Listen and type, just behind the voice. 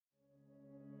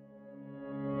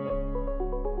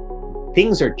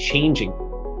Things are changing.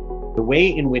 The way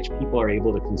in which people are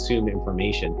able to consume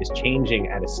information is changing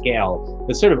at a scale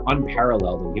that's sort of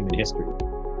unparalleled in human history.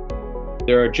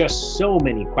 There are just so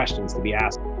many questions to be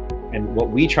asked. And what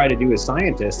we try to do as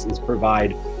scientists is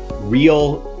provide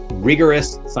real,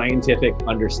 rigorous scientific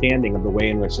understanding of the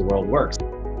way in which the world works.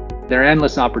 There are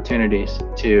endless opportunities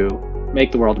to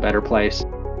make the world a better place.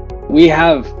 We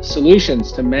have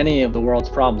solutions to many of the world's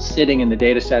problems sitting in the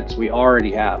data sets we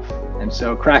already have. And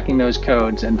so cracking those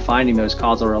codes and finding those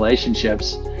causal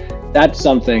relationships, that's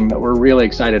something that we're really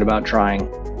excited about trying.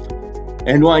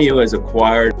 NYU has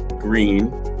acquired Greene,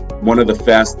 one of the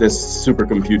fastest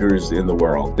supercomputers in the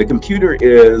world. The computer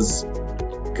is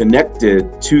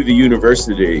connected to the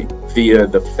university via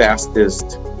the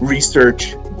fastest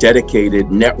research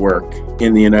dedicated network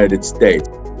in the United States.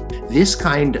 This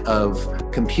kind of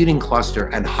computing cluster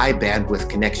and high bandwidth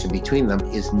connection between them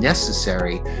is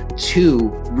necessary to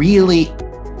really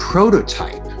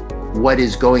prototype what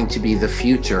is going to be the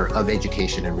future of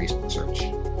education and research.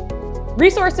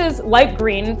 Resources like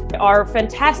Greene are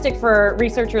fantastic for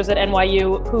researchers at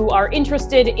NYU who are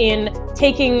interested in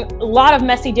taking a lot of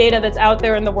messy data that's out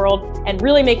there in the world and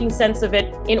really making sense of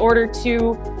it in order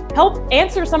to help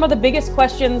answer some of the biggest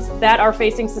questions that are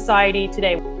facing society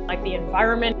today, like the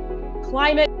environment,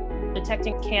 climate,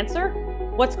 detecting cancer,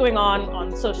 what's going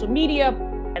on social media,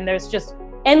 and there's just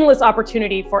endless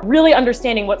opportunity for really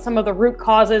understanding what some of the root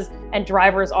causes and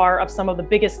drivers are of some of the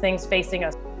biggest things facing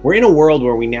us. We're in a world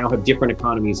where we now have different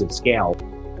economies of scale.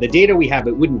 The data we have,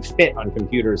 it wouldn't fit on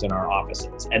computers in our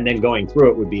offices, and then going through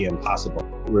it would be impossible.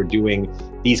 We're doing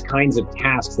these kinds of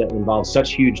tasks that involve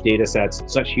such huge data sets,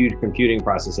 such huge computing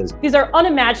processes. These are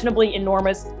unimaginably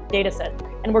enormous data sets,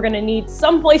 and we're going to need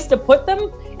some place to put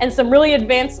them and some really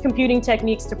advanced computing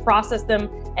techniques to process them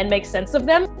and make sense of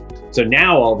them. So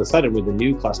now all of a sudden, with the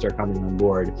new cluster coming on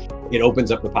board, it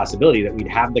opens up the possibility that we'd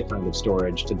have the kind of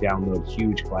storage to download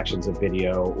huge collections of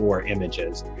video or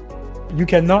images. You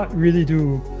cannot really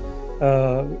do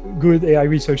good AI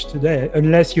research today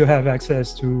unless you have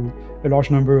access to a large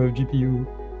number of GPU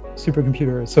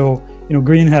supercomputers. So,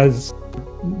 Greene has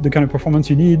the kind of performance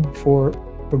you need for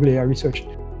good AI research.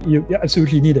 You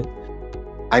absolutely need it.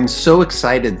 I'm so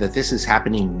excited that this is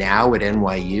happening now at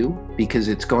NYU because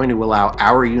it's going to allow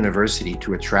our university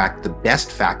to attract the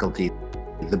best faculty,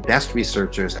 the best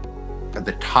researchers,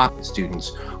 the top students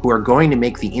who are going to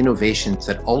make the innovations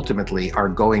that ultimately are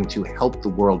going to help the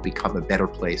world become a better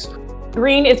place.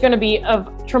 Greene is going to be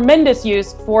of tremendous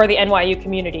use for the NYU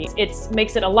community. It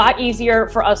makes it a lot easier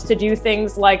for us to do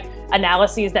things like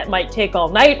analyses that might take all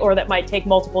night or that might take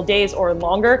multiple days or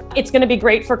longer. It's going to be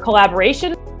great for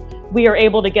collaboration. We are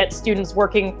able to get students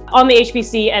working on the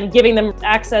HPC and giving them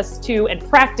access to and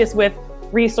practice with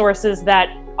resources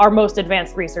that our most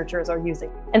advanced researchers are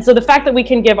using. And so the fact that we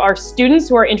can give our students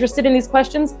who are interested in these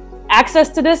questions access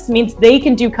to this means they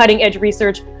can do cutting edge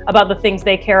research about the things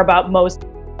they care about most.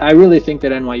 I really think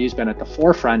that NYU's been at the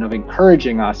forefront of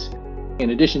encouraging us, in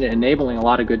addition to enabling a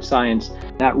lot of good science,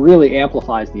 that really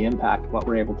amplifies the impact of what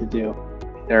we're able to do.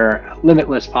 There are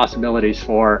limitless possibilities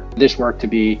for this work to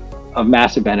be of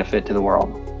massive benefit to the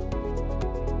world.